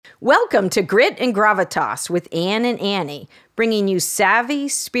Welcome to Grit and Gravitas with Ann and Annie, bringing you savvy,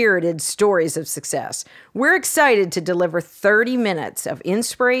 spirited stories of success. We're excited to deliver 30 minutes of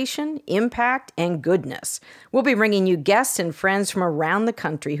inspiration, impact, and goodness. We'll be bringing you guests and friends from around the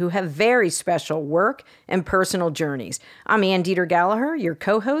country who have very special work and personal journeys. I'm Ann Dieter Gallagher, your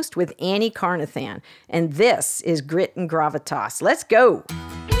co-host with Annie Carnathan, and this is Grit and Gravitas. Let's go!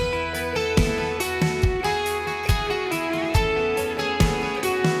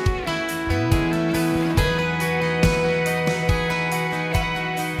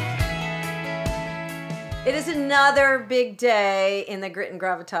 It is another big day in the Grit and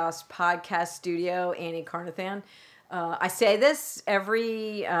Gravitas podcast studio. Annie Carnathan. I say this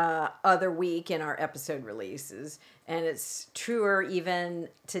every other week in our episode releases, and it's truer even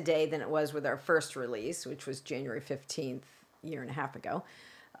today than it was with our first release, which was January 15th, a year and a half ago.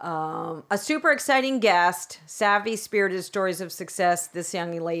 A super exciting guest, savvy, spirited stories of success. This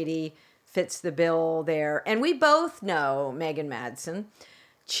young lady fits the bill there. And we both know Megan Madsen,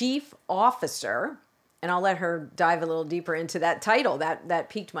 Chief Officer, and I'll let her dive a little deeper into that title. That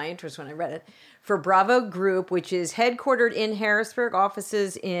piqued my interest when I read it. For Bravo Group, which is headquartered in Harrisburg,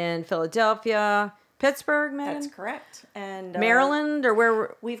 offices in Philadelphia, Pittsburgh, Megan? That's correct. And Maryland, or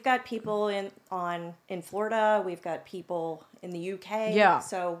where? We've got people in Florida. We've got people in the UK. Yeah.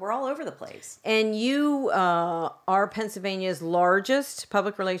 So we're all over the place. And you are Pennsylvania's largest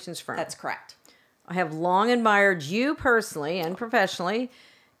public relations firm. That's correct. I have long admired you personally and professionally,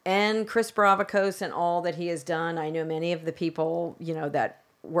 and Chris Bravacos and all that he has done. I know many of the people, that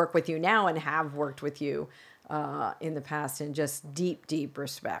work with you now and have worked with you in the past, and just deep, deep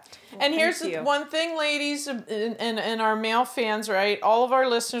respect. Well, and here's one thing, ladies, and our male fans, right? All of our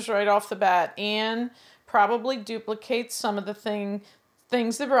listeners right off the bat, Anne probably duplicates some of the things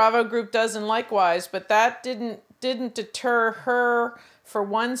the Bravo Group does, and likewise, but that didn't deter her for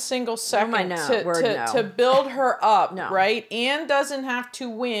one single second to build her up, right? Anne doesn't have to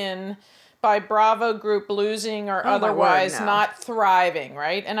win by Bravo Group losing or otherwise not thriving,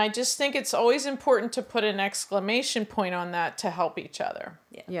 right? And I just think it's always important to put an exclamation point on that to help each other.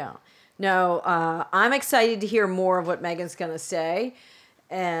 Yeah. No, I'm excited to hear more of what Megan's going to say.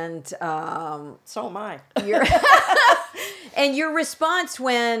 And so am I. And your response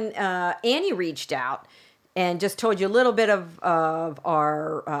when Annie reached out and just told you a little bit of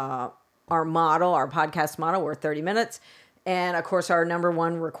our model, our podcast model. We're 30 minutes. And, of course, our number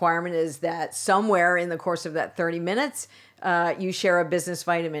one requirement is that somewhere in the course of that 30 minutes, you share a business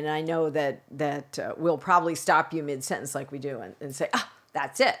vitamin. And I know that we'll probably stop you mid-sentence like we do and say,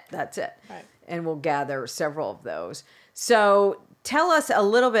 that's it. Right. And we'll gather several of those. So tell us a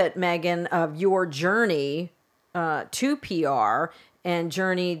little bit, Megan, of your journey to PR and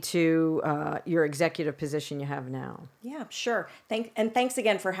journey to your executive position you have now. Yeah, sure. Thanks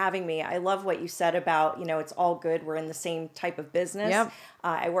again for having me. I love what you said about, it's all good. We're in the same type of business. Yep.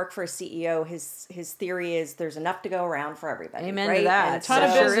 I work for a CEO. His theory is there's enough to go around for everybody. Amen right? to that. And a ton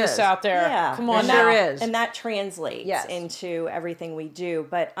of business out there. Yeah. Come on now. now. Is. And that translates into everything we do.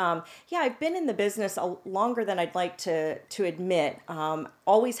 But I've been in the business longer than I'd like to admit.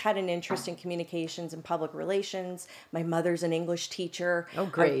 Always had an interest in communications and public relations. My mother's an English teacher. Oh,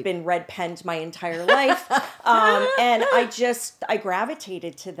 great. I've been red penned my entire life. And I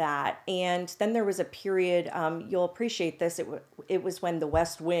gravitated to that. And then there was a period, you'll appreciate this, it was when the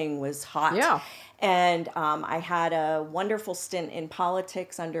West Wing was hot. Yeah. And I had a wonderful stint in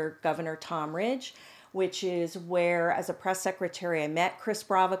politics under Governor Tom Ridge, which is where, as a press secretary, I met Chris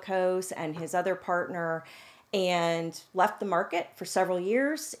Bravacos and his other partner, and left the market for several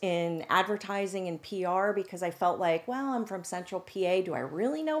years in advertising and PR because I felt like, well, I'm from Central PA. Do I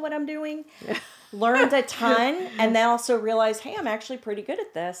really know what I'm doing? Learned a ton, and then also realized, hey, I'm actually pretty good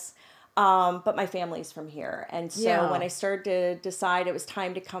at this. But my family's from here. And so when I started to decide it was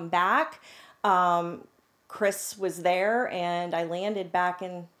time to come back, Chris was there, and I landed back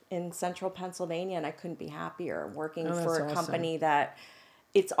in Central Pennsylvania, and I couldn't be happier working for a company that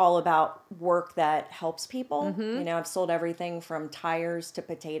it's all about work that helps people. Mm-hmm. I've sold everything from tires to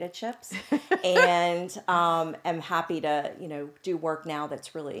potato chips, and am happy to, do work now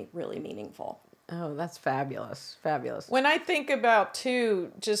that's really, really meaningful. Oh, that's fabulous. Fabulous. When I think about,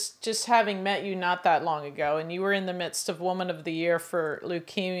 too, just having met you not that long ago, and you were in the midst of Woman of the Year for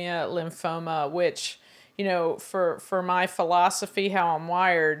leukemia, lymphoma, which, for my philosophy, how I'm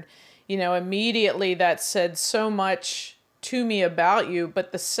wired, immediately that said so much to me about you.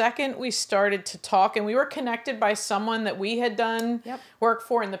 But the second we started to talk, and we were connected by someone that we had done work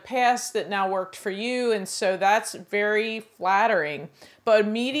for in the past that now worked for you, and so that's very flattering. But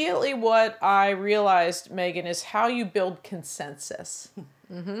immediately what I realized, Megan, is how you build consensus.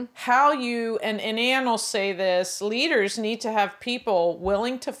 how you, and Ann will say this, leaders need to have people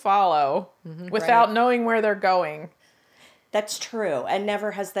willing to follow without knowing where they're going. That's true. And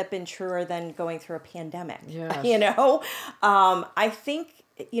never has that been truer than going through a pandemic. Yes. I think,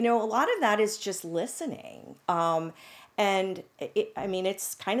 a lot of that is just listening.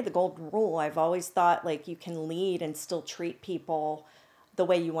 It's kind of the golden rule. I've always thought like you can lead and still treat people the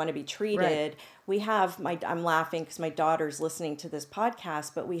way you want to be treated. Right. We have I'm laughing because my daughter's listening to this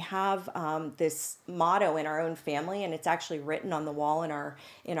podcast, but we have this motto in our own family, and it's actually written on the wall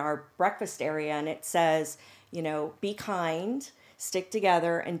in our breakfast area, and it says, be kind, stick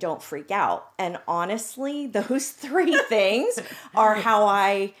together, and don't freak out. And honestly, those three things are how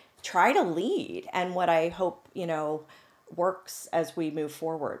I try to lead and what I hope, works as we move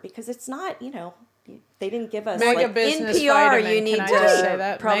forward, because it's not, they didn't give us Mega like, business in PR, vitamin. you need Can I just say to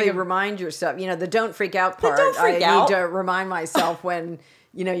that? probably Mega- remind yourself, the don't freak out part. don't freak out. Need to remind myself when,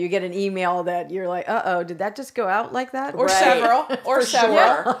 you get an email that you're like, uh-oh, did that just go out like that? Or Right. several. Or For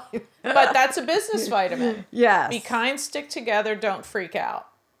several. sure. But that's a business vitamin. Yes. Be kind, stick together, don't freak out.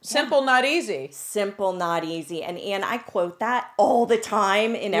 Simple, not easy. Simple, not easy. And I quote that all the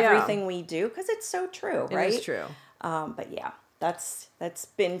time in everything we do because it's so true, right? It is true. But yeah, that's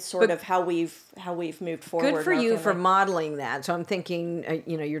been sort of how we've moved forward. Good for in our you for family. modeling that. So I'm thinking,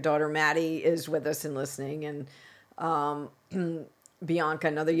 your daughter Maddie is with us and listening, and Bianca,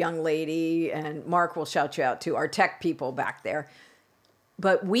 another young lady, and Mark will shout you out too, our tech people back there.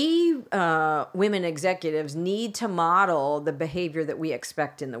 But we women executives need to model the behavior that we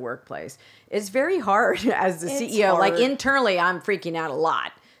expect in the workplace. It's very hard as the It's CEO. Like hard. internally, I'm freaking out a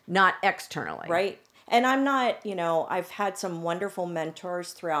lot, not externally. Right. And I'm not, I've had some wonderful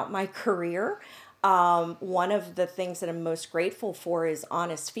mentors throughout my career. One of the things that I'm most grateful for is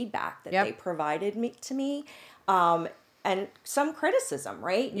honest feedback that Yep. they provided to me. And some criticism,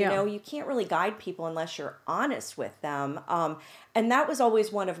 right? Yeah. You can't really guide people unless you're honest with them. And that was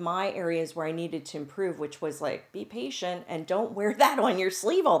always one of my areas where I needed to improve, which was like, be patient and don't wear that on your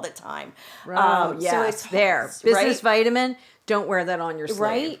sleeve all the time. Yes, So it's there. right? Business vitamin, don't wear that on your sleeve.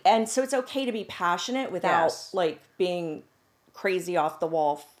 Right. And so it's okay to be passionate without Yes. like being crazy off the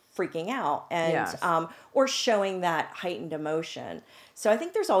wall, freaking out, and Yes. or showing that heightened emotion. So I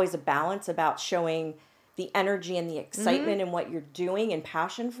think there's always a balance about showing the energy and the excitement in what you're doing and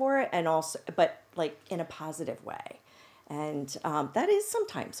passion for it, and also, but like in a positive way. And that is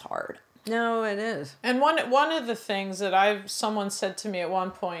sometimes hard. No, it is. And one of the things that someone said to me at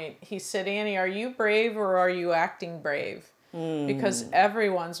one point, he said, Annie, are you brave or are you acting brave? Because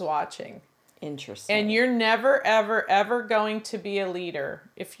everyone's watching. Interesting. And you're never, ever, ever going to be a leader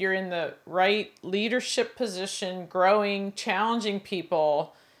if you're in the right leadership position, growing, challenging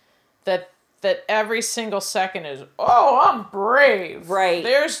people, that every single second is, oh, I'm brave. Right.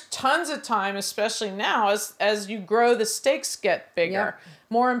 There's tons of time, especially now, as you grow, the stakes get bigger. Yep.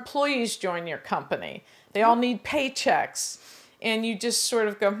 More employees join your company. They all need paychecks. And you just sort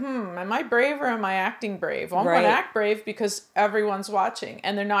of go, am I brave or am I acting brave? Well, I'm going Right. to act brave because everyone's watching.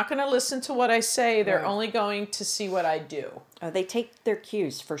 And they're not going to listen to what I say. They're Right. only going to see what I do. They take their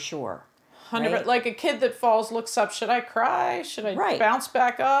cues for sure. 100%. Right. Like a kid that falls, looks up, should I cry? Should I Right. bounce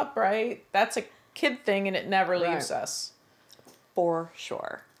back up? Right? That's a kid thing and it never leaves Right. us. For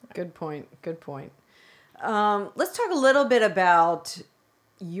sure. Good point. Good point. Let's talk a little bit about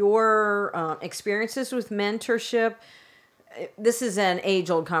your experiences with mentorship. This is an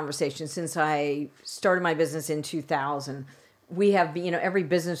age-old conversation. Since I started my business in 2000, we have, every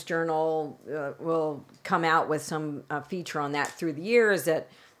business journal will come out with some feature on that through the years that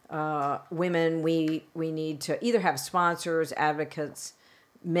women, we need to either have sponsors, advocates,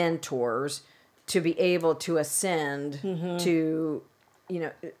 mentors to be able to ascend to,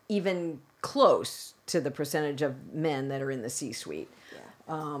 even close to the percentage of men that are in the C-suite.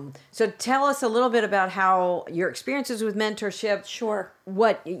 So tell us a little bit about how your experiences with mentorship. Sure.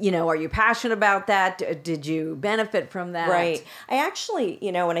 What, are you passionate about that? Did you benefit from that? Right. I actually,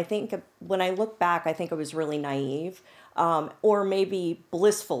 when I look back, I think I was really naive, or maybe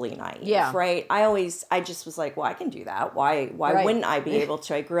blissfully naive. Yeah. Right. I just was like, well, I can do that. Why Right. wouldn't I be able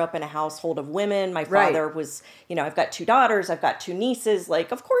to? I grew up in a household of women. My Right. father was, I've got 2 daughters. I've got 2 nieces.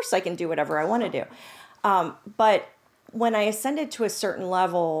 Like, of course I can do whatever I want to do. But when I ascended to a certain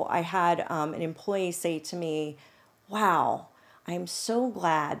level, I had an employee say to me, wow, I'm so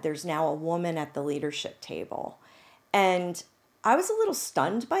glad there's now a woman at the leadership table. And I was a little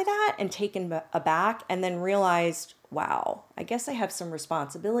stunned by that and taken aback, and then realized, wow, I guess I have some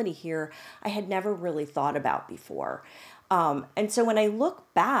responsibility here I had never really thought about before. And so when I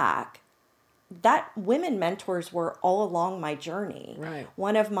look back, that women mentors were all along my journey. Right.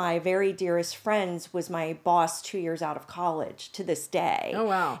 One of my very dearest friends was my boss 2 years out of college to this day. Oh,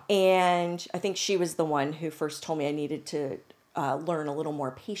 wow. And I think she was the one who first told me I needed to learn a little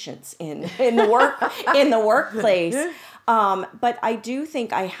more patience in the workplace. But I do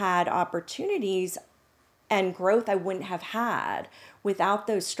think I had opportunities and growth I wouldn't have had without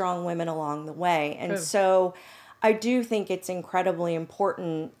those strong women along the way. And so I do think it's incredibly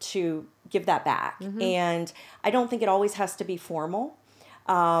important to give that back. And I don't think it always has to be formal.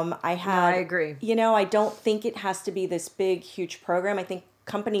 I agree. I don't think it has to be this big, huge program. I think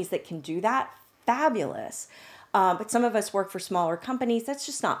companies that can do that, fabulous. But some of us work for smaller companies. That's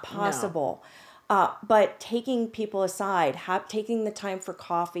just not possible. But taking people aside, taking the time for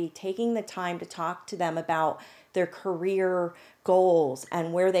coffee, taking the time to talk to them about their career goals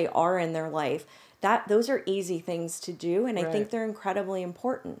and where they are in their life, those are easy things to do. And I think they're incredibly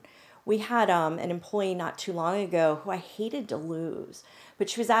important. We had an employee not too long ago who I hated to lose, but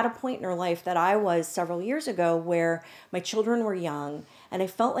she was at a point in her life that I was several years ago where my children were young and I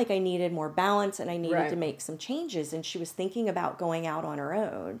felt like I needed more balance and I needed to make some changes. And she was thinking about going out on her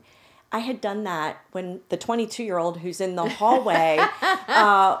own. I had done that when the 22-year-old who's in the hallway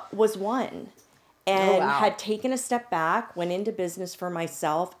was one. And had taken a step back, went into business for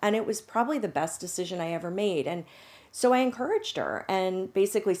myself, and it was probably the best decision I ever made. And so I encouraged her and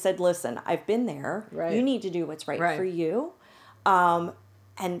basically said, listen, I've been there. Right. You need to do what's right for you.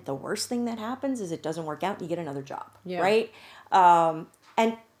 And the worst thing that happens is it doesn't work out and you get another job, right? And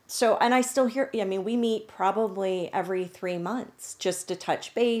I still hear, we meet probably every 3 months just to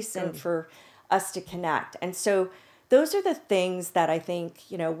touch base and for us to connect. And so those are the things that I think,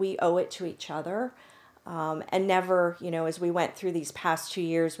 we owe it to each other. And never, as we went through these past 2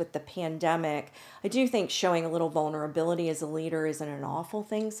 years with the pandemic, I do think showing a little vulnerability as a leader isn't an awful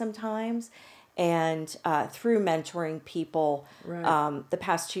thing sometimes. And through mentoring people, the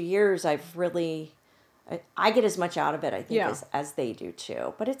past 2 years, I've really, I get as much out of it, I think, as they do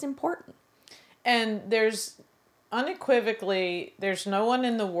too. But it's important. And there's no one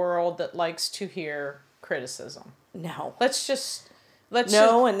in the world that likes to hear criticism. No.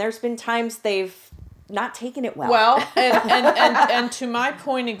 And there's been times they've not taken it well. Well, and to my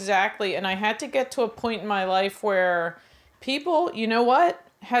point exactly, and I had to get to a point in my life where people,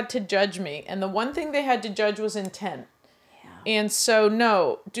 had to judge me. And the one thing they had to judge was intent. Yeah. And so,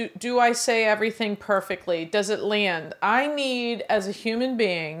 no, do I say everything perfectly? Does it land? I need, as a human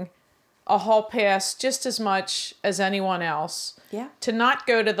being, a hall pass just as much as anyone else. Yeah. To not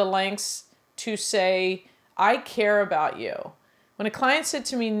go to the lengths to say, I care about you. When a client said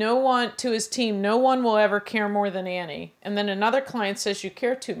to me, to his team, no one will ever care more than Annie. And then another client says, you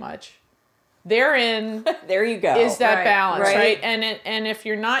care too much. Therein there you go. Is that balance, right? And if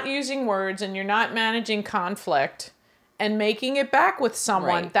you're not using words and you're not managing conflict and making it back with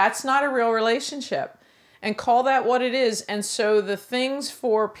someone, that's not a real relationship. And call that what it is. And so the things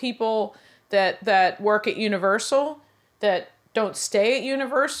for people that work at Universal, that don't stay at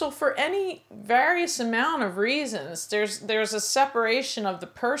Universal for any various amount of reasons, there's a separation of the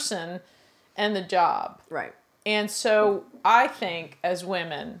person and the job. Right. And so I think as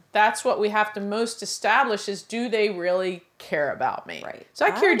women, that's what we have to most establish is, do they really care about me? Right. So I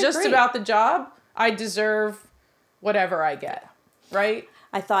care just about the job. I deserve whatever I get. Right.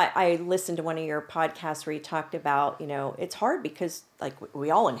 I listened to one of your podcasts where you talked about, it's hard because we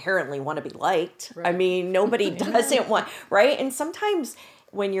all inherently want to be liked. Right. I mean, nobody doesn't want, right? And sometimes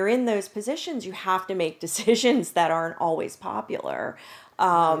when you're in those positions, you have to make decisions that aren't always popular.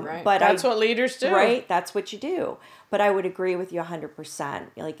 But that's what leaders do. Right. That's what you do. But I would agree with you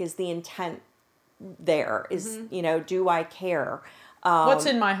 100%. Is the intent there? Is, do I care? What's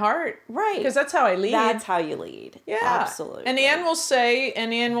in my heart? Right. Because that's how I lead. That's how you lead. Yeah. Absolutely. And Anne will say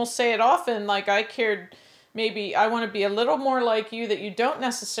it often, I cared, maybe I want to be a little more like you, that you don't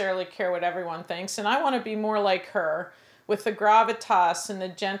necessarily care what everyone thinks. And I want to be more like her with the gravitas and the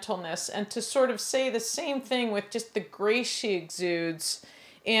gentleness, and to sort of say the same thing with just the grace she exudes.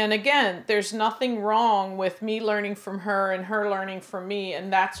 And again, there's nothing wrong with me learning from her and her learning from me,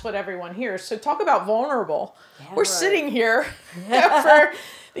 and that's what everyone hears. So talk about vulnerable. Yeah, we're sitting here for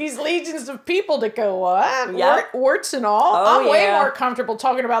these legions of people to go, what? Yep. Warts and all? I'm way more comfortable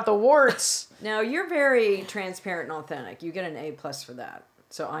talking about the warts. Now, you're very transparent and authentic. You get an A+ for that.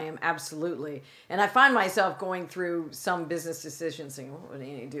 So I am absolutely, and I find myself going through some business decisions saying, what would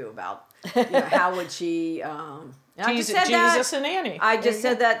Annie do about, how would she, Jesus and Annie. I just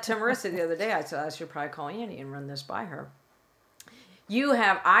said that to Marissa the other day. I said, I should probably call Annie and run this by her.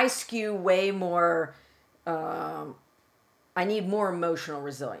 I skew way more I need more emotional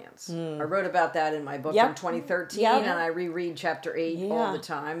resilience. I wrote about that in my book Yep. in 2013, Yep. and I reread chapter 8 all Yeah. the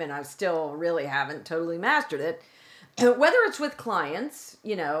time, and I still really haven't totally mastered it. Whether it's with clients,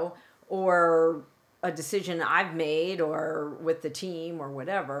 or a decision I've made, or with the team, or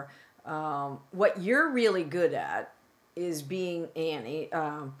whatever, what you're really good at is being Annie,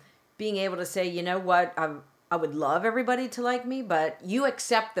 being able to say, you know what, I would love everybody to like me, but you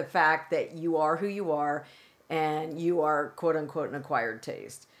accept the fact that you are who you are, and you are quote unquote an acquired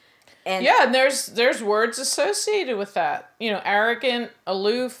taste. And Yeah, and there's words associated with that. Arrogant,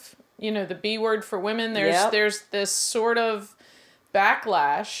 aloof, the B word for women. Yep. There's this sort of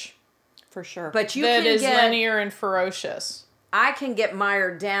backlash For sure. but you that can is get linear and ferocious. I can get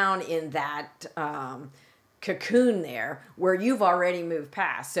mired down in that cocoon there where you've already moved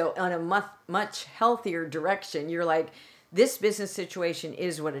past. So on a much healthier direction, you're like, this business situation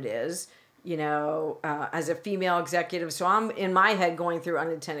is what it is, as a female executive. So I'm in my head going through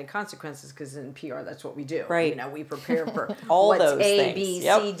unintended consequences, because in PR, that's what we do. Right. We prepare for All what's those A, things. B,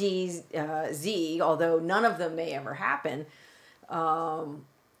 Yep. C, D, Z, although none of them may ever happen. But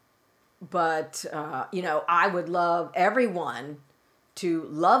I would love everyone to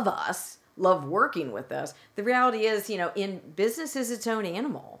love us, love working with us. The reality is, in business is its own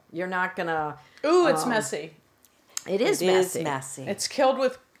animal. You're not gonna. Ooh, it's messy. It is It messy. is messy. It's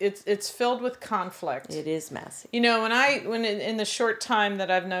filled with conflict. It is messy. When in the short time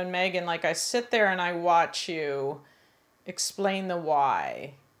that I've known Megan, like I sit there and I watch you explain the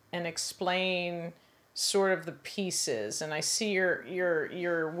why and explain sort of the pieces, and I see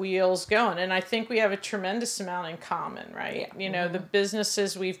your wheels going, and I think we have a tremendous amount in common, right? Yeah. The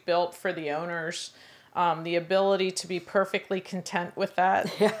businesses we've built for the owners, the ability to be perfectly content with that,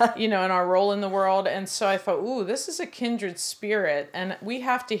 and our role in the world. And so I thought, ooh, this is a kindred spirit, and we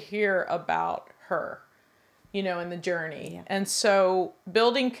have to hear about her, in the journey. Yeah. And so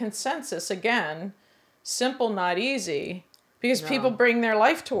building consensus, again, simple, not easy, because people bring their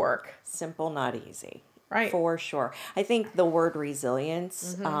life to work. Simple, not easy. Right. For sure. I think the word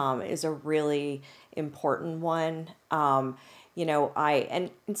resilience is a really important one. And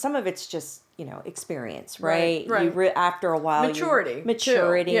some of it's just, experience, right? Right. After a while. Maturity,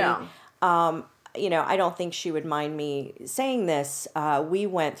 Maturity. too. Yeah. I don't think she would mind me saying this. We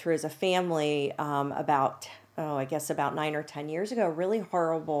went through as a family about 9 or 10 years ago, a really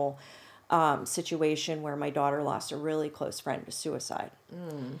horrible situation where my daughter lost a really close friend to suicide.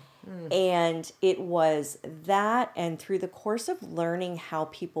 And it was that, and through the course of learning how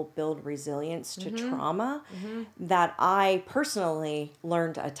people build resilience to trauma, that I personally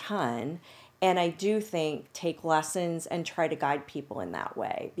learned a ton. And I do think take lessons and try to guide people in that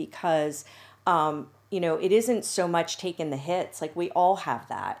way, because it isn't so much taking the hits. Like, we all have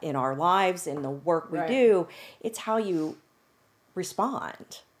that in our lives, in the work we Right. do. It's how you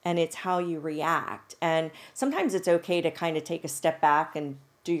respond, and it's how you react. And sometimes it's okay to kind of take a step back and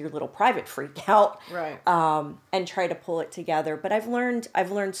do your little private freak out, Right. and try to pull it together. But I've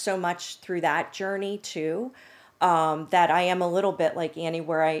learned so much through that journey too, that I am a little bit like Annie,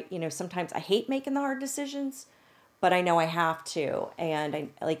 where sometimes I hate making the hard decisions, but I know I have to. And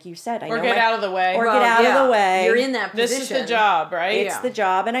like you said, Or get out of the way. Or get out of the way. You're in that This position. is the job, right? It's the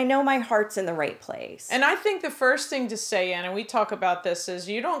job, and I know my heart's in the right place. And I think the first thing to say, Anna, we talk about this, is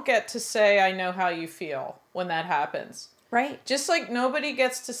you don't get to say, I know how you feel when that happens. Right. Just like nobody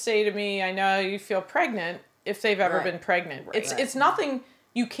gets to say to me, I know how you feel pregnant, if they've ever Right. been pregnant. Right. It's nothing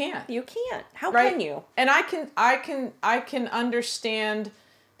you can't. You can't. How Right? can you? And I can understand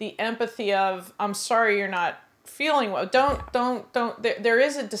the empathy of, I'm sorry you're not feeling well. Don't. There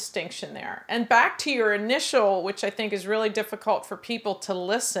is a distinction there. And back to your initial, which I think is really difficult for people to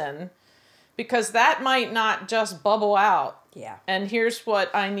listen, because that might not just bubble out. Yeah. And here's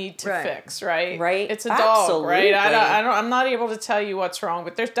what I need to Right. fix, right? Right. It's a dog, right? Absolutely. I'm not able to tell you what's wrong,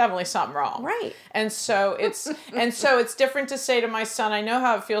 but there's definitely something wrong. Right. And so it's different to say to my son, I know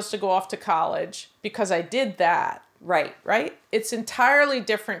how it feels to go off to college because I did that. Right. Right? It's entirely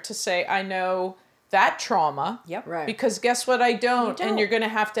different to say, I know that trauma. Yep. Right. Because guess what? I don't. You And you're don't. going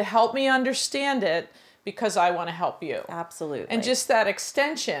to have to help me understand it because I want to help you. Absolutely. And just that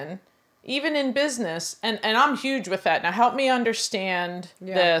extension, even in business, and I'm huge with that. Now help me understand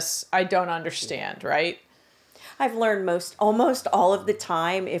this. I don't understand, right? I've learned almost all of the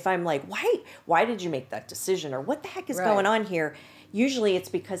time, if I'm like, why did you make that decision? Or what the heck is Right. going on here? Usually it's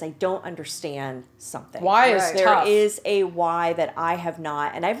because I don't understand something. Why is Right. There tough. is a why that I have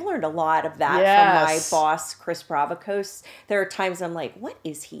not. And I've learned a lot of that Yes. from my boss, Chris Bravacos. There are times I'm like, what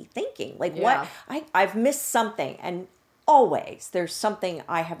is he thinking? Like, Yeah. I've missed something. And always there's something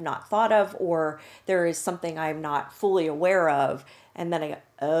I have not thought of, or there is something I'm not fully aware of. And then I go,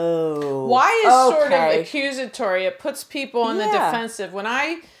 oh. Why is sort of okay. accusatory? It puts people in the Yeah. defensive. When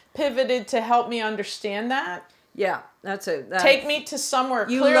I pivoted to help me understand that, Yeah, that's take me to somewhere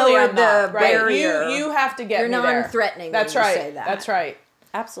You clearly lowered I'm not, the right? barrier. You have to get You're me there. non-threatening That's when you right. say that. That's right.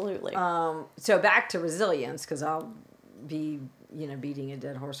 Absolutely. So back to resilience, because I'll be, beating a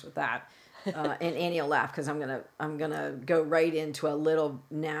dead horse with that. And Annie will laugh because I'm gonna go right into a little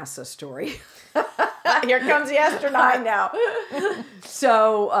NASA story. Here comes the astronaut. now.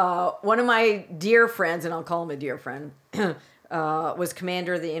 So one of my dear friends, and I'll call him a dear friend, was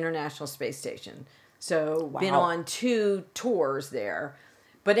commander of the International Space Station. So been on 2 tours there.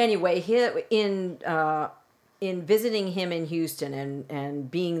 But anyway, in visiting him in Houston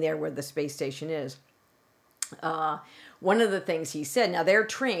and being there where the space station is, one of the things he said, now they're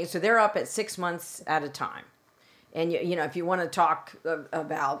trained, so they're up at 6 months at a time. And, if you want to talk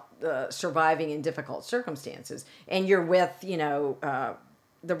about surviving in difficult circumstances, and you're with,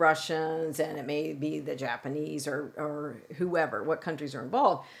 the Russians, and it may be the Japanese or whoever, what countries are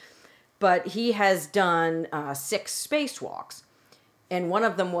involved. But he has done 6 spacewalks. And one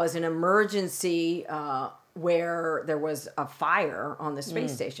of them was an emergency where there was a fire on the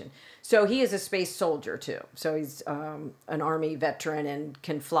space station. So he is a space soldier too. So he's an Army veteran and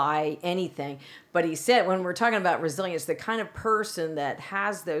can fly anything. But he said, when we're talking about resilience, the kind of person that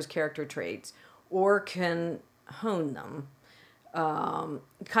has those character traits or can hone them,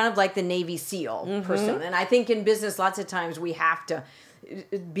 kind of like the Navy SEAL person. And I think in business, lots of times we have to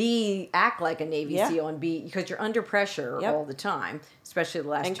act like a Navy SEAL and because you're under pressure all the time, especially the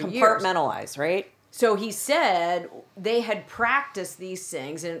last and 2 years. compartmentalize, right? So he said they had practiced these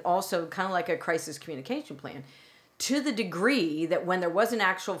things, and also kind of like a crisis communication plan, to the degree that when there was an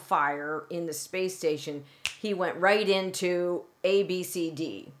actual fire in the space station, he went right into A, B, C,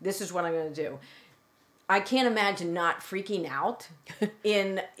 D. This is what I'm going to do. I can't imagine not freaking out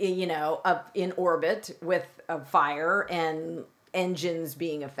up in orbit with a fire and engines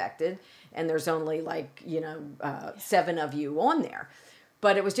being affected, and there's only 7 of you on there.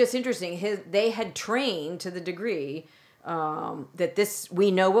 But it was just interesting. They had trained to the degree that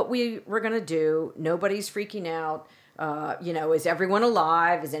we know what we were going to do. Nobody's freaking out. Is everyone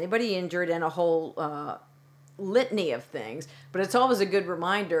alive? Is anybody injured? And a whole litany of things. But it's always a good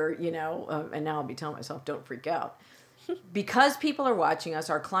reminder, and now I'll be telling myself, don't freak out. Because people are watching us,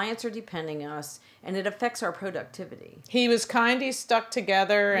 our clients are depending on us, and it affects our productivity. He was kind. He stuck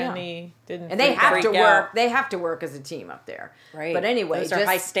together, and he didn't. And they have to work. out. They have to work as a team up there. Right. But anyway, those are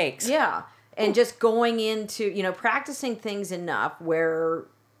high stakes. Yeah, and just going into practicing things enough where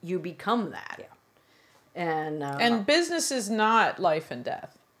you become that. Yeah. And business is not life and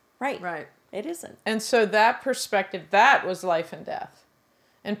death. Right. Right. It isn't. And so that perspective, that was life and death.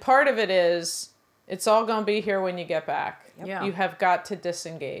 And part of it is, it's all going to be here when you get back. Yep. Yeah. You have got to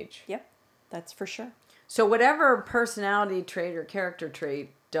disengage. Yep. That's for sure. So whatever personality trait or character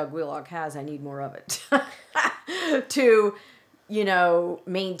trait Doug Wheelock has, I need more of it to,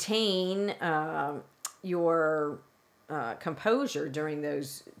 maintain your composure during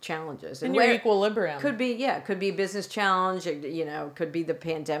those challenges. And your equilibrium. Could be a business challenge. Could be the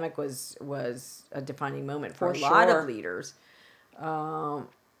pandemic was a defining moment for a lot of leaders.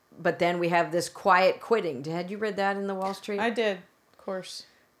 But then we have this quiet quitting. Had you read that in the Wall Street? I did, of course.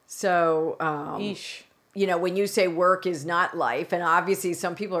 So, Eesh. when you say work is not life, and obviously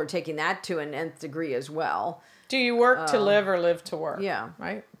some people are taking that to an nth degree as well. Do you work to live or live to work? Yeah.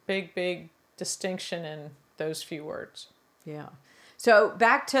 Right? Big distinction in those few words. Yeah. So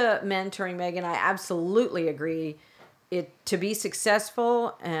back to mentoring, Megan, I absolutely agree. To be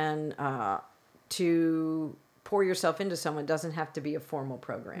successful and to pour yourself into someone doesn't have to be a formal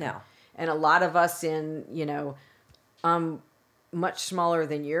program. No. And a lot of us I'm much smaller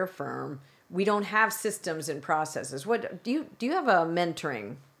than your firm. We don't have systems and processes. What do you have a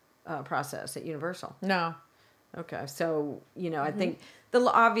mentoring process at Universal? No. Okay, so I think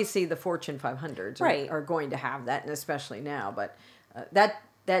obviously the Fortune 500s are going to have that, and especially now. But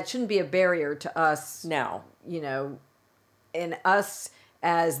that shouldn't be a barrier to us. No, and us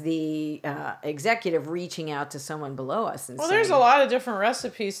as the executive reaching out to someone below us. And there's a lot of different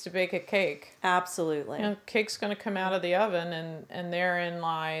recipes to bake a cake. Absolutely. Cake's going to come out of the oven, and therein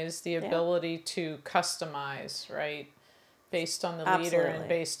lies the ability to customize, right? based on the leader and Absolutely.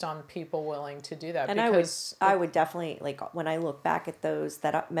 based on people willing to do that. And because I would definitely, like, when I look back at those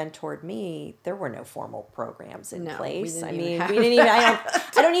that mentored me, there were no formal programs in No, we place. didn't I even mean, have we didn't even,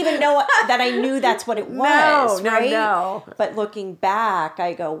 I don't even know that I knew that's what it was, No, right? no. But looking back,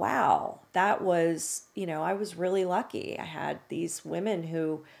 I go, wow, that was, I was really lucky. I had these women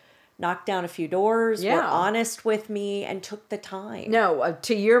who knocked down a few doors, were Yeah. honest with me, and took the time. No,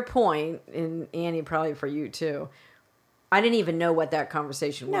 to your point, and Annie, probably for you too, I didn't even know what that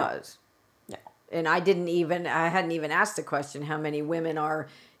conversation No. was. No. And I hadn't even asked the question, how many women are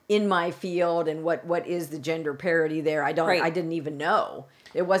in my field and what is the gender parity there? I Right. didn't even know.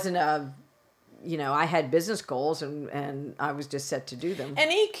 It wasn't I had business goals and I was just set to do them.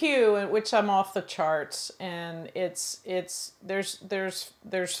 And EQ, in which I'm off the charts, and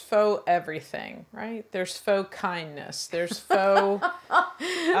there's faux everything, right? There's faux kindness. There's faux.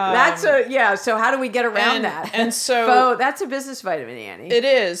 So how do we get around and- that? and so- faux, that's a business vitamin, Annie. It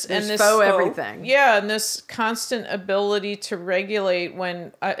is, There's and this faux everything. Yeah, and this constant ability to regulate.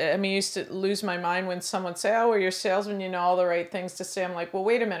 When I used to lose my mind when someone say, "Oh, well, you're a salesman, you know all the right things to say." I'm like, well,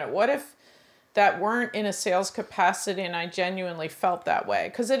 wait a minute. What if that weren't in a sales capacity and I genuinely felt that way?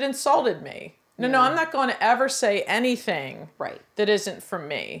 Because it insulted me. No, I'm not going to ever say anything Right. that isn't from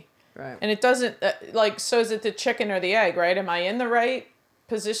me. Right. And it doesn't, so is it the chicken or the egg, right? Am I in the right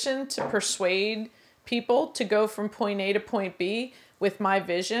position to persuade people to go from point A to point B with my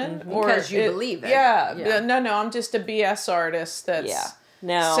vision? Or Because you believe it. Yeah. Yeah. No, I'm just a BS artist that's Yeah.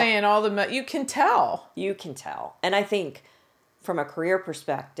 No. saying all you can tell. You can tell. And I think from a career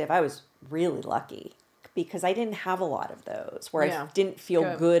perspective, I was really lucky because I didn't have a lot of those where Yeah. I didn't feel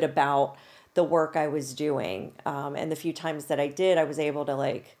Good. good about the work I was doing. And the few times that I did, I was able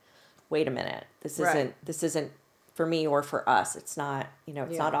to wait a minute, this isn't for me or for us. It's not,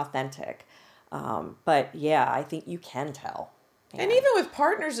 it's not authentic. But yeah, I think you can tell. And even with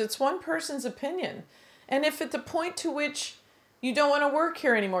partners, it's one person's opinion. And if at the point to which you don't want to work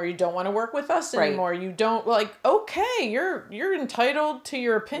here anymore, you don't want to work with us Right. anymore, you don't okay, you're entitled to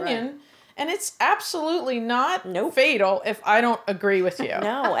your opinion. Right. And it's absolutely not Nope. fatal if I don't agree with you.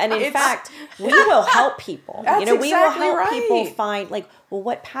 No, and in It's- fact, we will help people. That's we will exactly help people right. find well,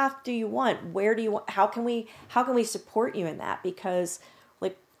 what path do you want? Where do you want? How can we support you in that? Because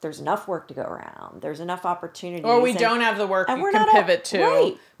there's enough work to go around. There's enough opportunities. Or we and- don't have the work and you we're can not all- pivot to.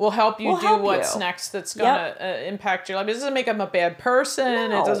 right. We'll help you We'll do help what's you. next that's going to impact your life. It doesn't make them a bad person.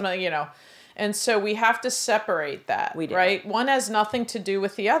 No. It doesn't make, And so we have to separate that, We do. right? One has nothing to do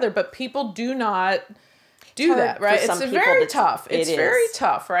with the other, but people do not do hard that, for right? some It's people very to- tough. it It's very is.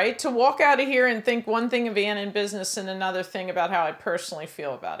 tough, right? To walk out of here and think one thing of Ann in business and another thing about how I personally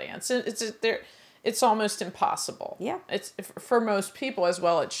feel about Ann. So it's almost impossible. Yeah. It's for most people as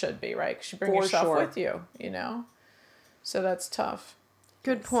well. It should be, right? Because you bring For yourself sure. with you, So that's tough.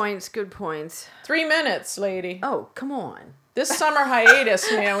 Good points. Good points. 3 minutes, lady. Oh, come on. This summer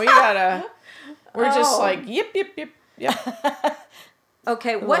hiatus, man. We're just Oh. yip.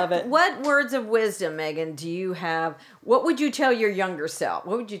 Okay, Love it. what words of wisdom, Megan, do you have? What would you tell your younger self?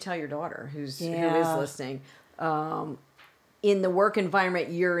 What would you tell your daughter who is Yeah. listening? In the work environment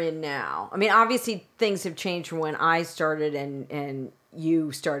you're in now. I mean, obviously things have changed from when I started and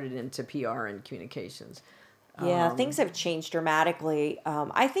you started into PR and communications. Yeah, things have changed dramatically.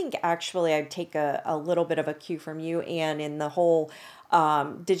 I think actually I'd take a little bit of a cue from you, Anne, in the whole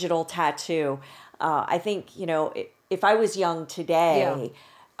digital tattoo. I think, if I was young today,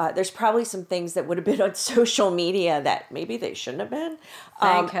 there's probably some things that would have been on social media that maybe they shouldn't have been.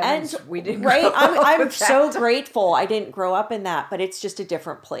 Thank heavens we didn't right. grow up I'm with so that. grateful I didn't grow up in that, but it's just a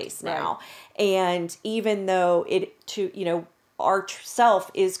different place now. And even though our self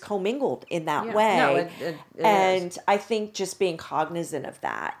is commingled in that Yeah. way. No, it and is. I think just being cognizant of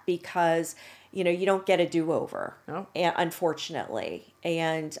that because, you don't get a do-over, No. unfortunately.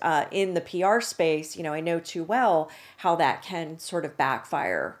 And in the PR space, I know too well how that can sort of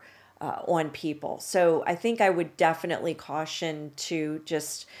backfire on people. So I think I would definitely caution to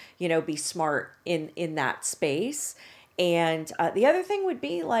just, be smart in that space. And the other thing would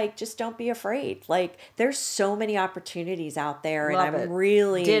be just don't be afraid. There's so many opportunities out there, Love and I'm it.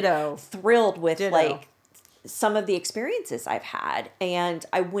 really Ditto. thrilled with Ditto. some of the experiences I've had, and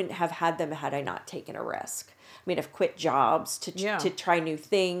I wouldn't have had them had I not taken a risk. I mean, I've quit jobs to try new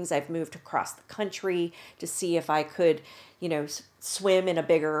things. I've moved across the country to see if I could, swim in a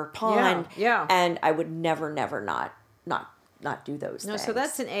bigger pond. Yeah. And I would never not do those No, things. so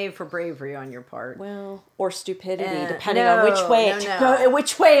that's an A for bravery on your part. well, or stupidity, Uh, depending no, on which way no, it no.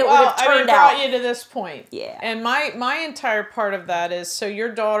 which way it would Well, have turned brought out. you to this point. Yeah. And my entire part of that is, so your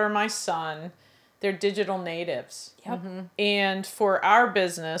daughter, my son, they're digital natives. Yep. And for our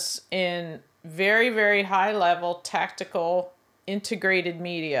business in very, very high level, tactical, integrated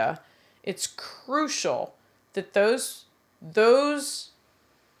media, it's crucial that those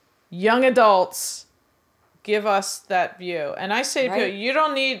young adults give us that view. And I say to people, you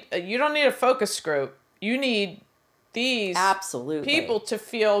don't need a focus group. You need these Absolutely people to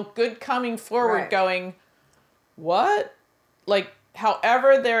feel good coming forward, going, what? Like,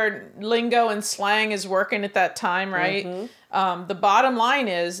 however their lingo and slang is working at that time, right? The bottom line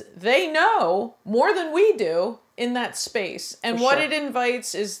is they know more than we do in that space. And what it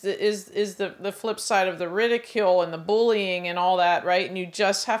invites is the flip side of the ridicule and the bullying and all that, right? And you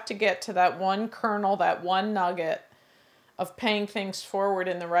just have to get to that one kernel, that one nugget of paying things forward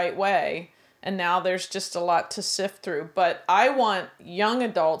in the right way. And now there's just a lot to sift through. But I want young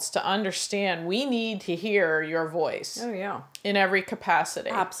adults to understand we need to hear your voice. Oh, yeah. In every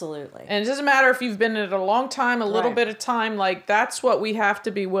capacity. Absolutely. And it doesn't matter if you've been in it a long time, a little bit of time, like that's what we have to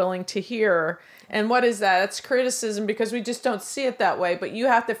be willing to hear. And what is that? It's criticism because we just don't see it that way. But you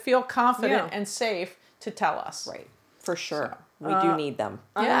have to feel confident and safe to tell us. Right. For sure. We do need them.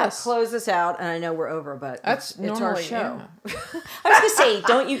 I'm going to close this out, and I know we're over, but That's it's our normally, show. I was going to say,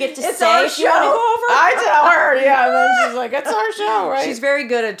 don't you get to It's say our if you want to show. go over? I tell her, and then she's like, it's our show, right? She's very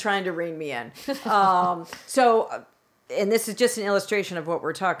good at trying to rein me in. And this is just an illustration of what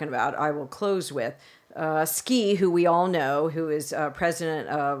we're talking about. I will close with Ski, who we all know, who is president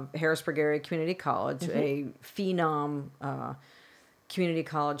of Harrisburg Area Community College, a phenom community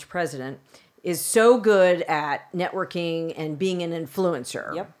college president, is so good at networking and being an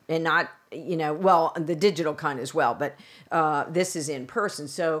influencer. Yep. And not, well, the digital kind as well, but this is in person.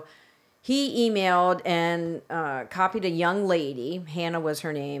 So he emailed and copied a young lady. Hannah was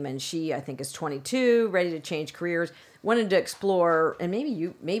her name, and she, I think, is 22, ready to change careers, wanted to explore, and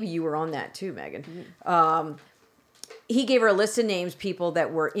maybe you were on that too, Megan. He gave her a list of names, people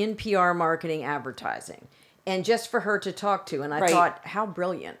that were in PR, marketing, advertising, and just for her to talk to. And I thought, how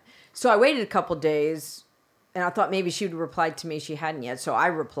brilliant. So I waited a couple days, and I thought maybe she would reply to me. She hadn't yet, so I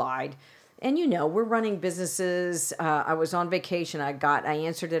replied. And we're running businesses. I was on vacation. I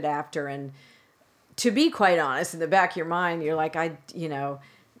answered it after. And to be quite honest, in the back of your mind, you're like, it's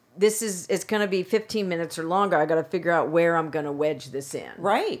going to be 15 minutes or longer. I got to figure out where I'm going to wedge this in.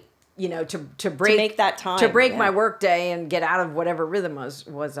 Right. To break, to make that time. To break my work day and get out of whatever rhythm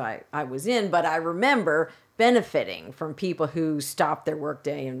I was in. But I remember benefiting from people who stopped their work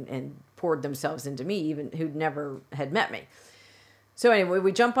day and poured themselves into me, even who'd never had met me. So anyway,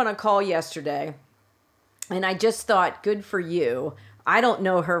 we jump on a call yesterday, and I just thought, good for you. I don't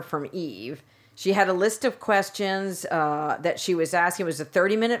know her from Eve. She had a list of questions that she was asking. It was a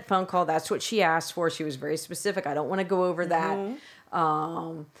 30-minute phone call. That's what she asked for. She was very specific. I don't want to go over that.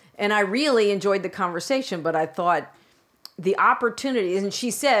 And I really enjoyed the conversation, but I thought the opportunities, and she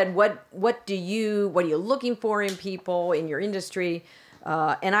said, what are you looking for in people in your industry?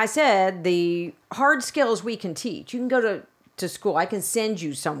 And I said, the hard skills we can teach. You can go to school. I can send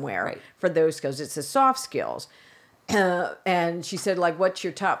you somewhere for those skills. It's the soft skills. And she said, what's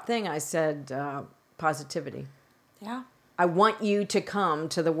your top thing? I said, positivity. Yeah. I want you to come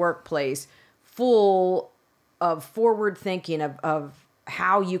to the workplace full of forward thinking of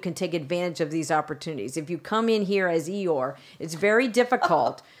how you can take advantage of these opportunities. If you come in here as Eeyore, it's very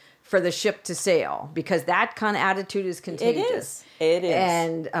difficult for the ship to sail because that kind of attitude is contagious. It is.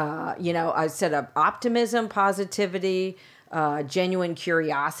 And, I set up optimism, positivity, genuine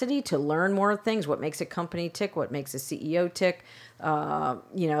curiosity to learn more things, what makes a company tick, what makes a CEO tick,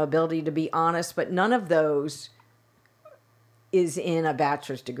 ability to be honest. But none of those is in a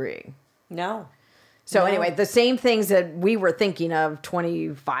bachelor's degree. No. So anyway, the same things that we were thinking of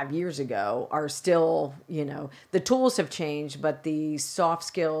 25 years ago are still, the tools have changed, but the soft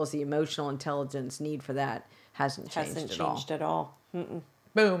skills, the emotional intelligence need for that hasn't changed at all. Mm-mm.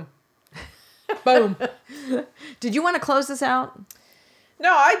 Boom. Boom. Did you want to close this out?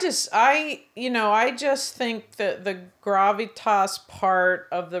 No, I just think that the gravitas part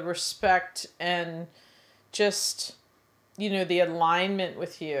of the respect and just, the alignment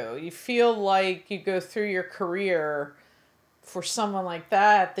with you feel like you go through your career for someone like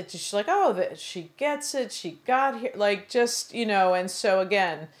that just like, oh, that she gets it. She got here. And so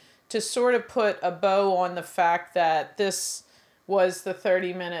again, to sort of put a bow on the fact that this was the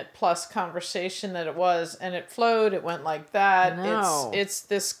 30-minute plus conversation that it was, and it flowed, it went like that. No. It's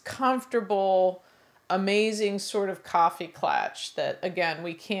this comfortable, amazing sort of coffee clatch that, again,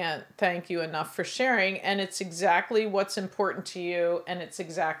 we can't thank you enough for sharing, and it's exactly what's important to you, and it's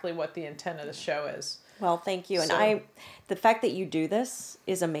exactly what the intent of the show is. Well, thank you. And So- the fact that you do this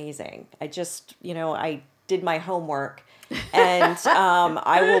is amazing. I just, I did my homework and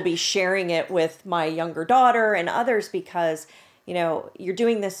I will be sharing it with my younger daughter and others because, you're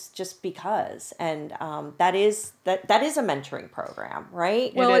doing this just because. And that is a mentoring program,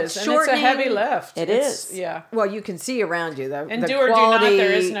 right? Well, it it's is. And it's a heavy shortening- lift. It It's- is. Yeah. Well, you can see around you And the do or do quality, not,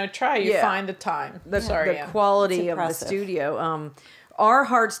 there is no try. You yeah. find the time. the Sorry, Ann. quality It's of the impressive. studio. Our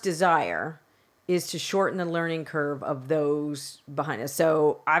heart's desire is to shorten the learning curve of those behind us.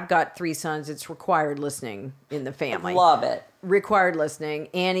 So I've got 3 sons. It's required listening in the family. Love it. Required listening.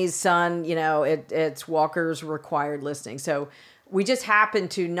 Annie's son, it's Walker's required listening. So we just happen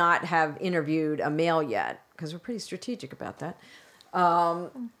to not have interviewed a male yet because we're pretty strategic about that.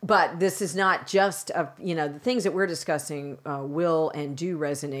 But this is not just the things that we're discussing will and do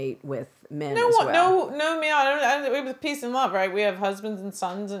resonate with men as well. No, male. I don't, with peace and love, right? We have husbands and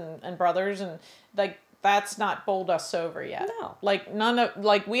sons and brothers, and that's not bowled us over yet. No.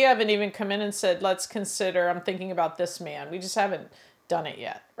 We haven't even come in and said, let's consider. I'm thinking about this man. We just haven't done it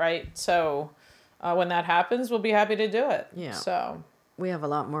yet, right? So when that happens, we'll be happy to do it. Yeah. So We have a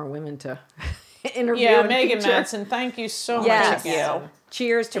lot more women to interview. yeah, in the Megan future. Madsen, thank you so Yes. much again.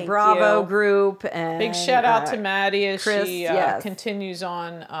 Cheers to Thank Bravo you. Group and Big shout out to Maddie as Chris, she yes. continues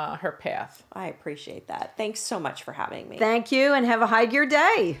on her path. I appreciate that. Thanks so much for having me. Thank you and have a high gear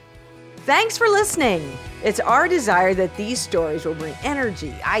day. Thanks for listening. It's our desire that these stories will bring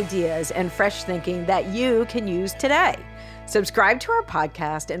energy, ideas, and fresh thinking that you can use today. Subscribe to our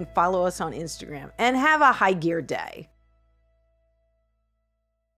podcast and follow us on Instagram and have a high gear day.